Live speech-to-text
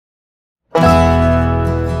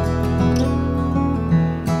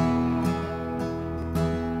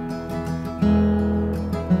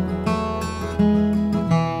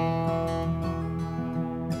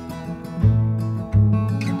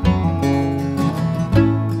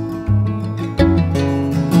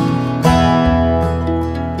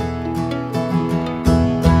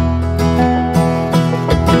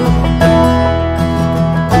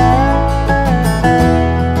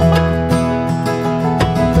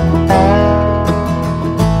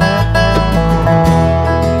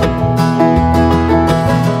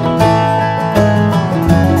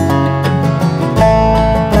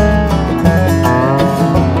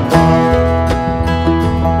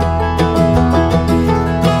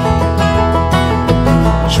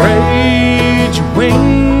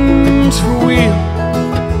wings for wheels.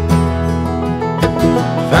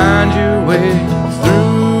 Find your way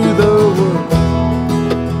through the world.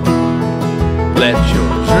 Let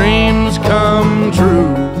your dreams come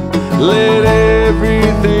true. Let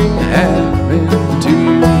everything happen to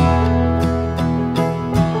you.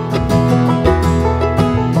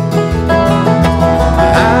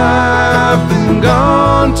 I've been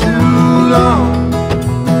gone too long.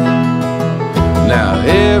 Now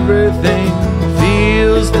everything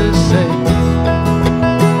feels the same.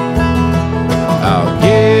 I'll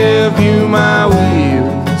give you my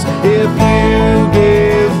wheels if you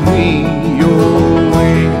give me your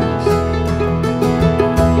wings.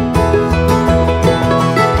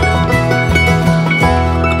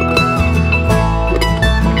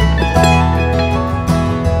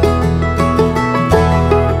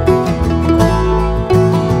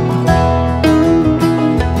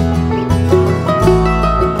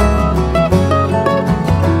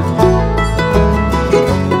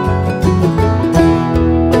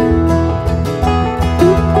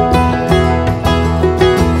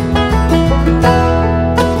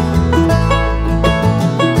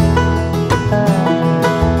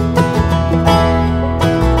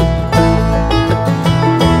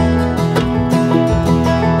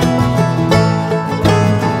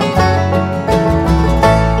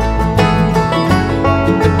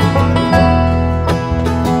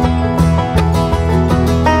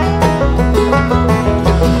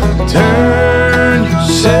 Turn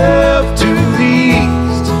yourself to the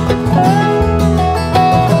east.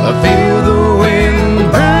 Feel the wind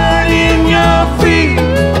burning your feet.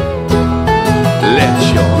 Let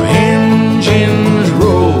your engines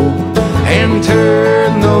roll and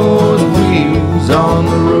turn those wheels on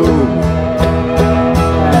the road.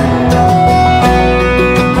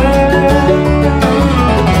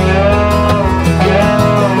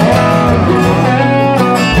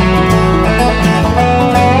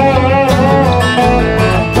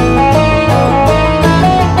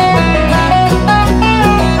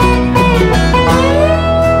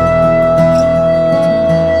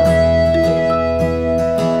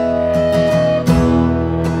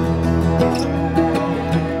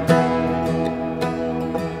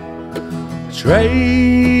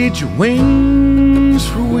 Trade your wings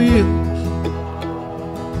for wheels.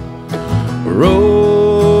 Roll